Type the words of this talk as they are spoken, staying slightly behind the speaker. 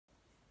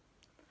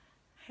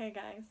Hey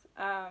guys,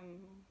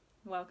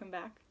 welcome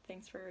back.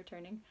 Thanks for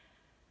returning.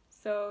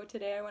 So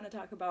today I want to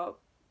talk about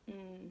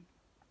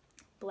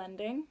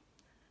blending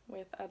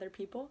with other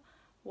people,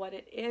 what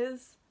it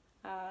is,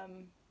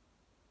 um,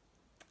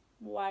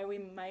 why we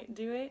might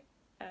do it,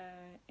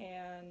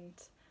 and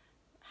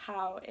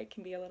how it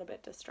can be a little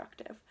bit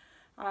destructive.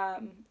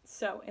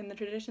 So in the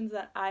traditions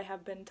that I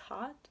have been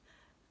taught,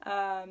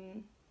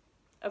 um,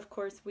 of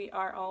course we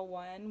are all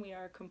one. We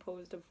are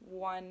composed of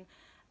one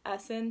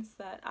essence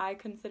that I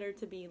consider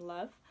to be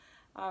love.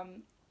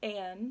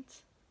 And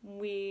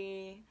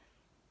we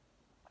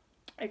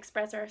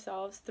express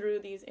ourselves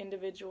through these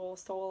individual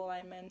soul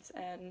alignments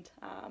and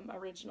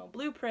original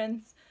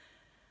blueprints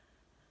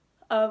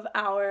of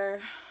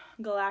our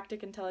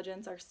galactic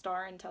intelligence, our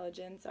star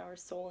intelligence, our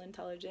soul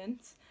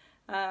intelligence.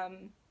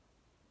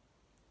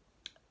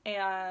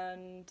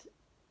 And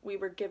we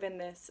were given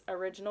this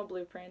original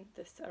blueprint,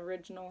 this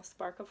original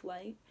spark of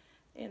light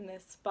in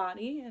this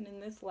body and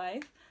in this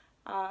life,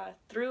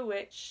 through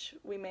which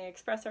we may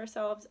express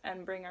ourselves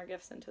and bring our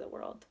gifts into the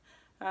world.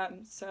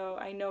 So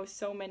I know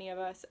so many of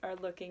us are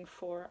looking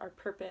for our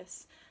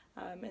purpose,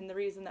 and the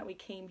reason that we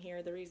came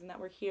here, the reason that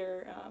we're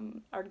here,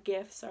 our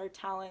gifts, our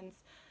talents,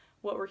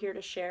 what we're here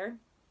to share.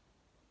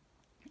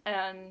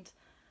 And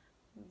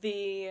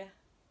the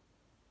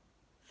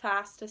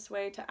fastest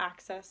way to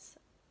access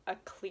a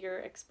clear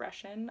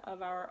expression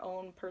of our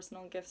own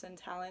personal gifts and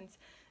talents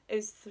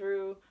is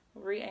through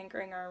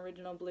re-anchoring our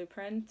original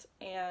blueprint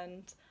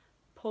and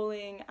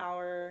pulling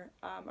our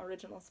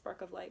original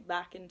spark of light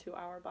back into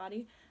our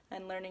body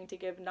and learning to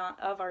give not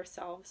of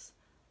ourselves,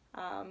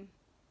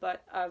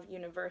 but of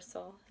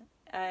universal.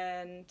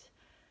 And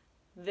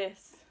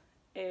this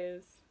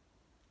is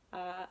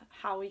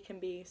how we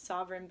can be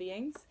sovereign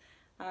beings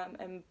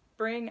and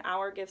bring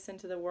our gifts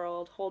into the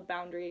world, hold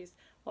boundaries,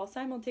 while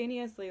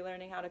simultaneously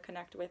learning how to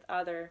connect with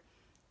other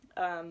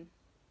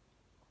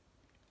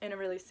in a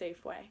really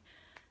safe way.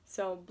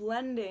 So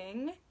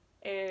blending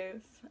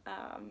is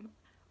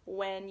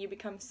when you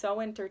become so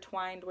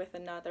intertwined with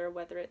another,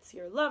 whether it's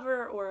your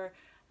lover or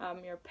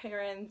your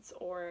parents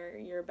or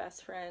your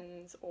best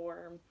friends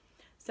or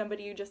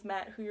somebody you just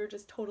met who you're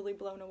just totally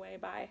blown away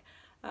by,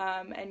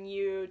 and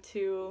you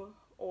two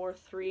or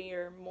three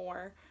or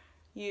more,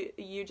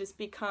 you just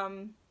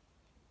become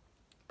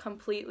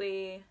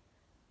completely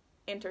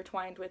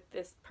intertwined with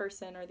this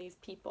person or these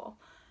people.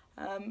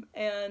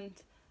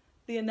 And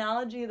the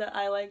analogy that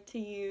I like to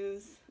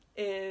use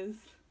is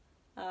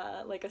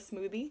like a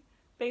smoothie,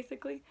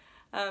 basically.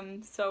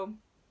 So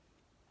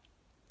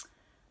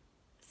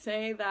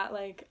say that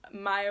like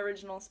my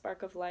original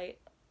spark of light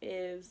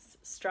is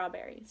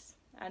strawberries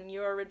and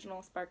your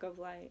original spark of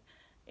light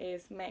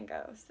is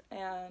mangoes,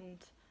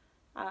 and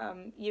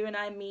you and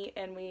I meet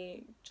and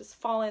we just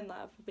fall in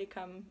love,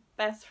 become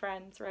best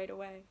friends right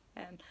away,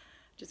 and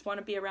just want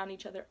to be around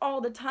each other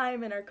all the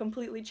time and are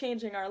completely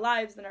changing our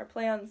lives and our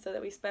plans so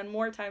that we spend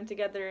more time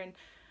together and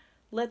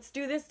let's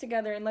do this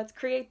together and let's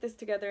create this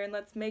together and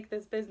let's make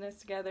this business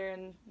together,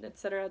 and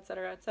etc.,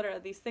 etc., etc.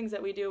 These things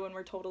that we do when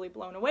we're totally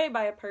blown away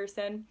by a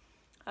person,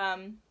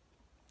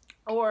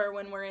 or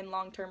when we're in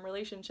long-term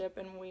relationship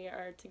and we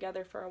are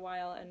together for a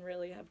while and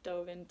really have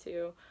dove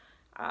into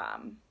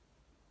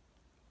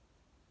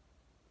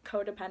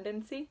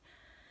codependency.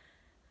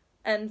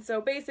 And so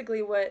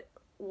basically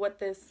what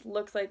this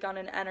looks like on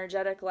an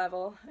energetic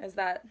level is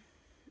that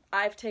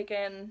I've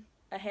taken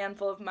a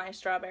handful of my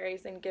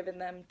strawberries and given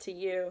them to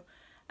you,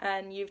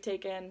 and you've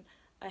taken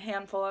a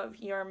handful of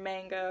your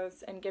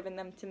mangoes and given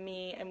them to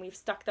me, and we've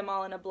stuck them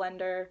all in a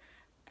blender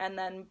and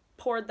then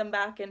poured them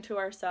back into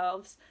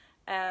ourselves,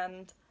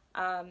 and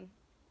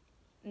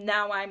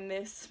now I'm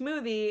this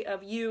smoothie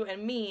of you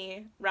and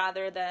me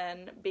rather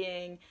than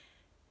being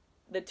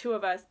the two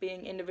of us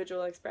being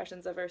individual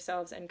expressions of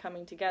ourselves and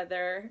coming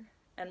together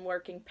and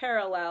working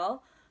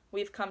parallel.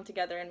 We've come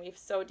together and we've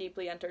so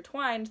deeply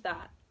intertwined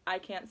that I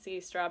can't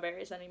see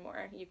strawberries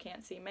anymore, you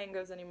can't see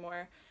mangoes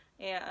anymore,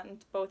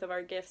 and both of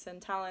our gifts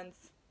and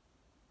talents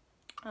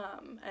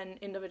and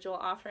individual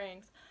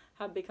offerings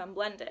have become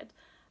blended.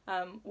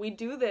 We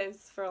do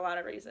this for a lot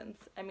of reasons.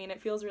 I mean,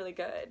 it feels really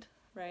good,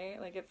 right?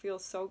 Like, it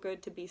feels so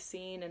good to be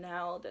seen and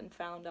held and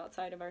found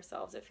outside of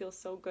ourselves. It feels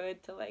so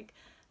good to like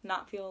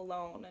not feel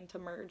alone and to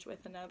merge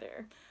with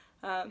another.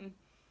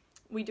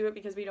 We do it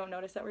because we don't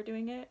notice that we're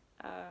doing it.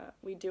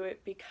 We do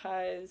it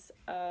because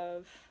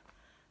of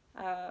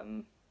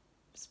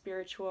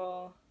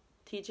spiritual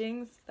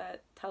teachings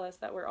that tell us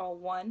that we're all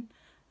one,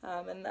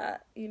 and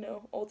that,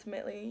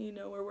 ultimately,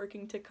 we're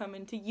working to come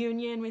into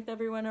union with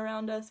everyone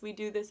around us. We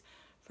do this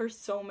for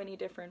so many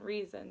different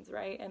reasons,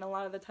 right? And a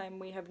lot of the time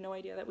we have no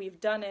idea that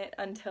we've done it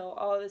until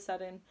all of a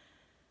sudden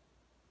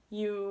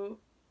you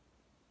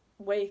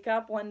wake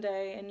up one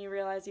day and you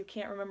realize you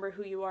can't remember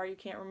who you are, you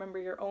can't remember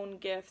your own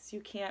gifts, you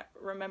can't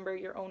remember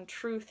your own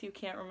truth, you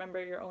can't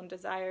remember your own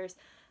desires,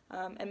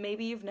 and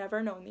maybe you've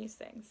never known these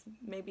things.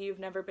 Maybe you've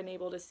never been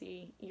able to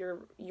see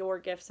your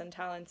gifts and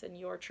talents and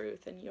your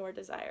truth and your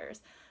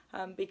desires,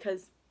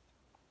 because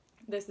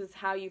this is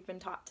how you've been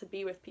taught to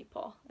be with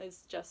people,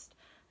 is just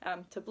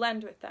to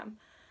blend with them.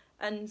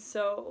 And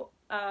so,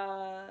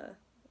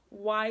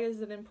 why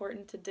is it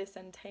important to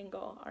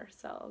disentangle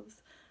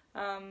ourselves?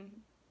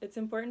 It's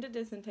important to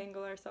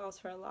disentangle ourselves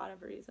for a lot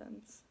of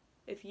reasons.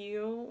 If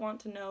you want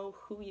to know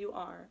who you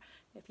are,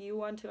 if you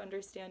want to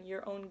understand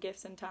your own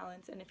gifts and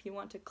talents, and if you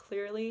want to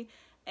clearly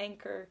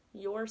anchor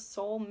your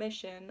soul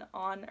mission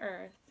on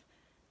earth,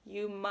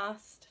 you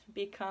must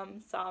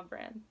become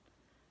sovereign.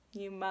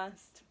 You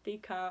must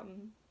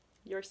become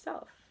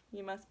yourself.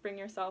 You must bring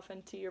yourself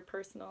into your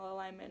personal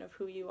alignment of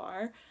who you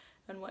are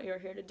and what you're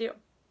here to do.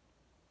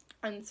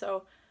 And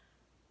so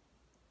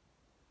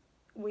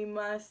we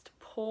must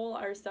pull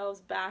ourselves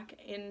back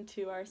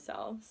into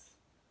ourselves,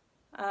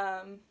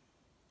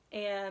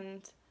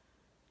 and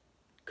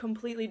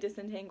completely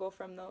disentangle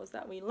from those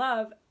that we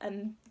love.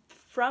 And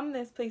from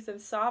this place of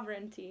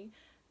sovereignty,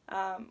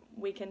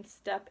 we can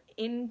step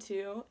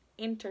into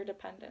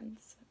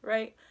interdependence,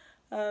 right?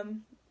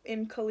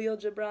 In Khalil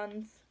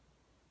Gibran's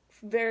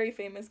very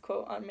famous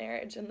quote on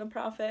marriage in The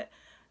Prophet,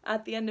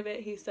 at the end of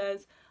it, he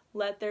says,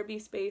 "Let there be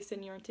space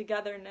in your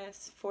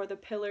togetherness, for the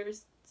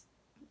pillars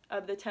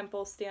of the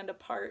temple stand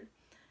apart,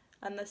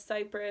 and the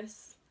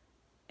cypress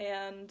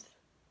and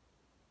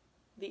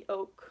the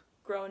oak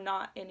grow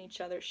not in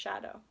each other's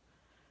shadow,"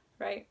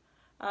 right?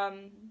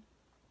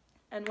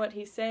 And what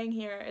he's saying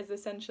here is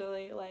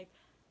essentially like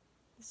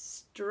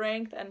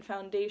strength and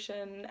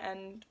foundation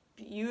and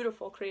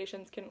beautiful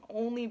creations can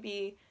only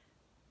be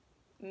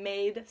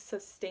made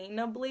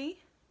sustainably,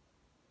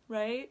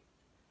 right?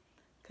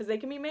 Because they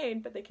can be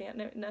made, but they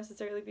can't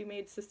necessarily be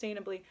made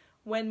sustainably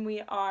when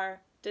we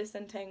are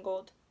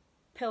disentangled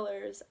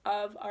pillars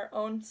of our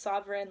own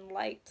sovereign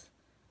light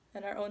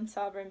and our own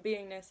sovereign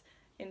beingness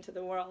into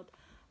the world.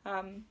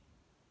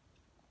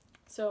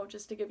 So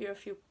just to give you a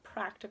few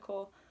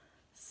practical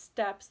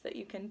steps that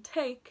you can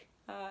take,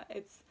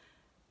 it's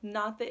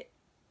not the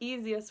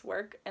easiest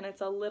work, and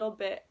it's a little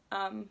bit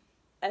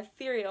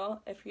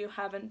ethereal if you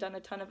haven't done a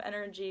ton of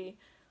energy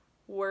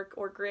work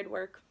or grid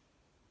work,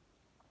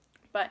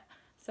 but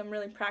some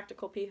really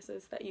practical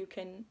pieces that you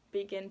can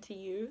begin to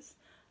use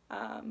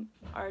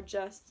are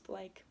just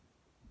like,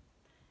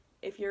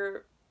 if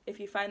you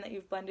find that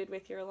you've blended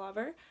with your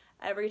lover,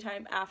 every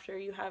time after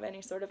you have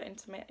any sort of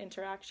intimate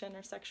interaction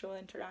or sexual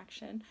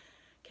interaction,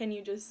 can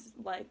you just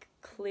like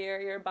clear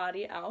your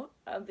body out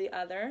of the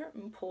other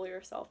and pull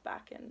yourself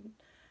back in?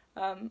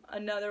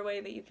 Another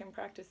way that you can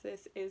practice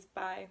this is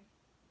by,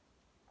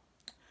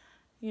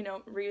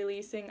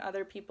 releasing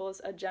other people's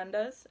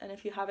agendas. And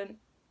if you haven't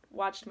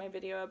watched my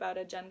video about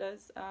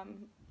agendas,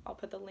 I'll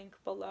put the link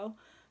below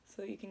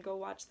so you can go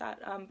watch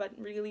that. But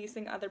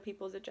releasing other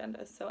people's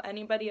agendas. So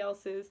anybody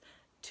else's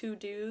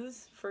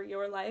to-dos for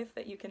your life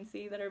that you can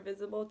see that are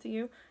visible to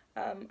you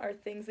are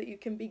things that you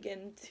can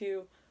begin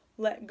to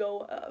let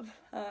go of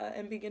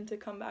and begin to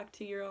come back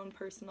to your own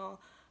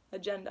personal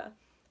agenda.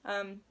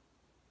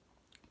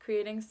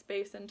 Creating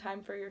space and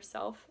time for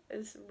yourself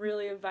is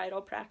really a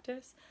vital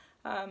practice.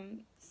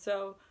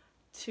 So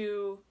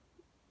to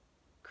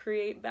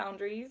create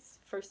boundaries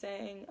for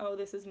saying, oh,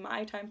 this is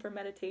my time for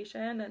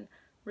meditation, and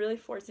really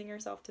forcing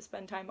yourself to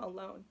spend time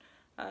alone,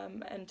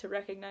 and to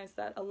recognize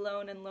that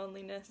alone and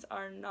loneliness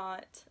are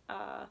not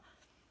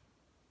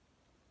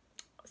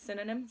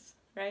synonyms,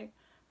 right?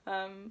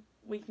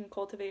 We can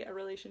cultivate a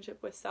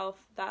relationship with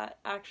self that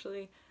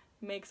actually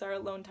makes our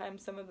alone time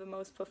some of the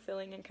most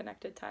fulfilling and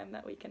connected time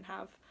that we can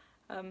have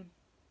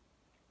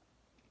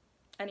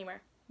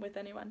anywhere with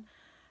anyone.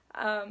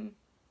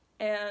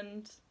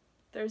 And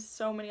there's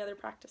so many other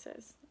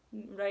practices,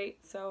 right?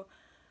 So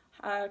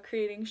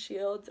creating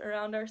shields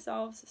around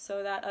ourselves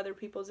so that other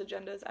people's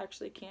agendas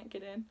actually can't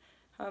get in.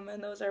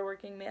 And those are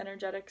working the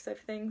energetics of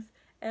things,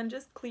 and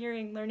just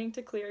learning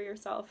to clear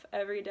yourself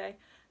every day.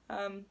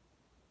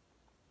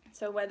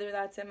 So whether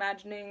that's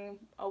imagining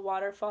a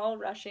waterfall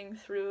rushing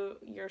through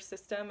your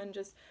system and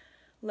just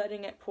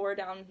letting it pour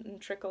down and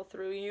trickle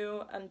through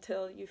you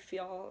until you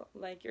feel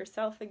like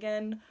yourself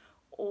again,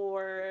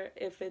 or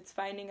if it's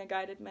finding a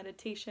guided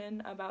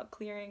meditation about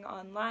clearing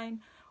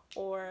online,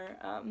 or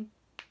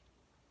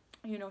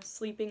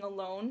sleeping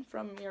alone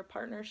from your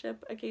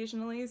partnership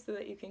occasionally so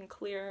that you can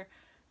clear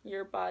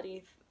your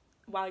body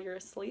while you're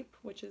asleep,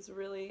 which is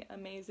really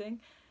amazing.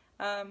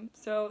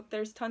 So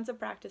there's tons of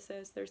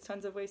practices, there's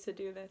tons of ways to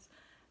do this.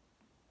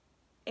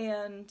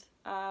 And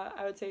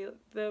I would say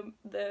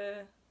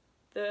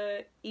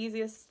the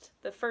easiest,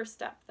 the first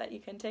step that you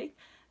can take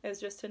is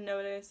just to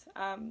notice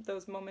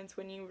those moments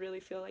when you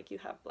really feel like you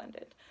have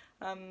blended.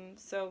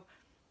 So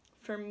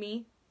for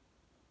me,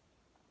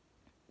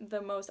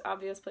 the most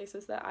obvious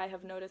places that I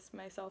have noticed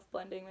myself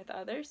blending with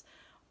others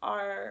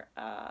are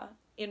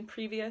in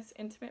previous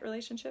intimate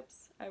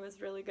relationships. I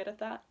was really good at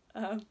that.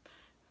 It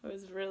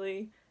was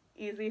really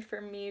easy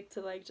for me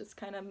to like just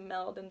kind of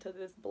meld into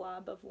this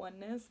blob of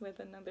oneness with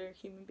another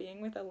human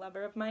being, with a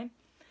lover of mine.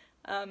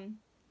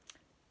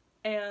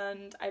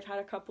 And I've had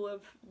a couple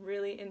of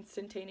really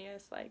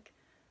instantaneous, like,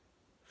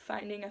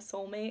 finding a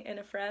soulmate in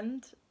a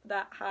friend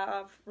that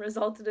have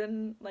resulted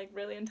in, like,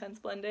 really intense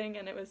blending,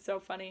 and it was so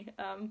funny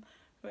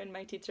when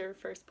my teacher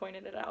first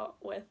pointed it out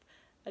with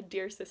a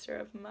dear sister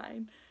of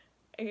mine,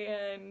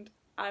 and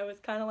I was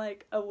kind of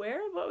like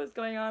aware of what was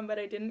going on, but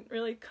I didn't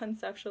really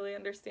conceptually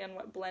understand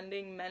what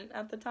blending meant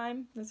at the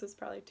time. This was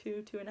probably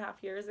 2.5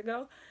 years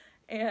ago.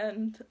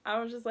 And I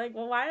was just like,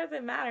 well, why does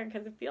it matter?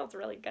 Because it feels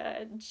really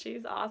good.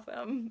 She's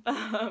awesome.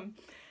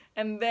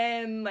 And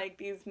then like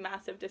these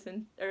massive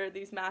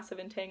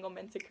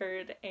entanglements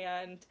occurred,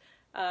 and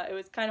it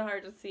was kind of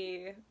hard to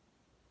see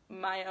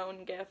my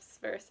own gifts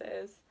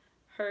versus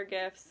her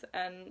gifts,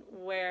 and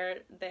where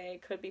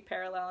they could be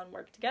parallel and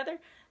work together,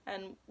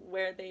 and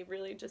where they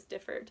really just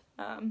differed.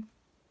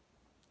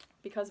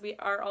 Because we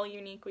are all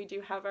unique. We do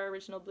have our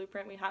original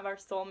blueprint. We have our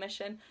soul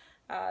mission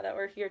that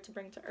we're here to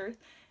bring to Earth.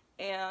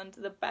 And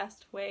the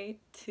best way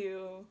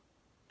to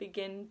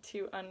begin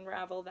to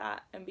unravel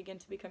that and begin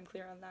to become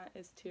clear on that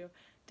is to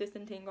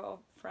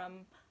disentangle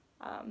from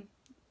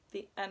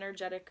the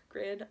energetic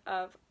grid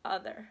of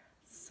other.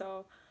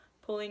 So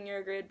pulling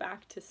your grid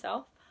back to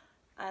self,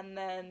 and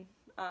then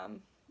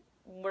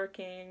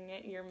working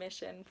your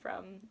mission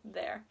from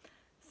there.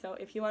 So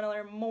if you want to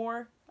learn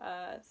more,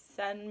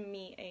 send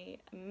me a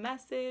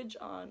message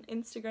on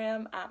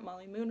Instagram at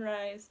Molly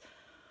Moonrise,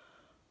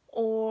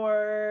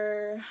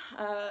 or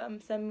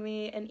send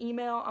me an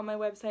email on my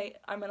website.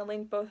 I'm going to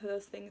link both of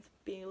those things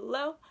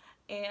below,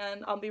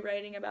 and I'll be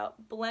writing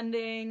about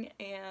blending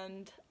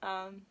and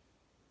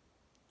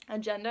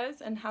agendas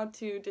and how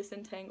to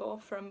disentangle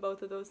from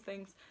both of those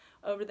things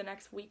over the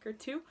next week or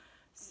two.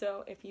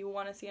 So if you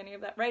want to see any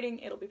of that writing,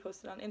 it'll be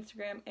posted on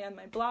Instagram and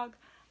my blog.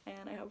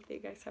 And I hope that you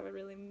guys have a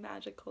really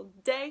magical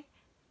day.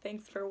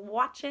 Thanks for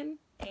watching,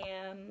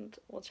 and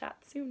we'll chat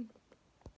soon.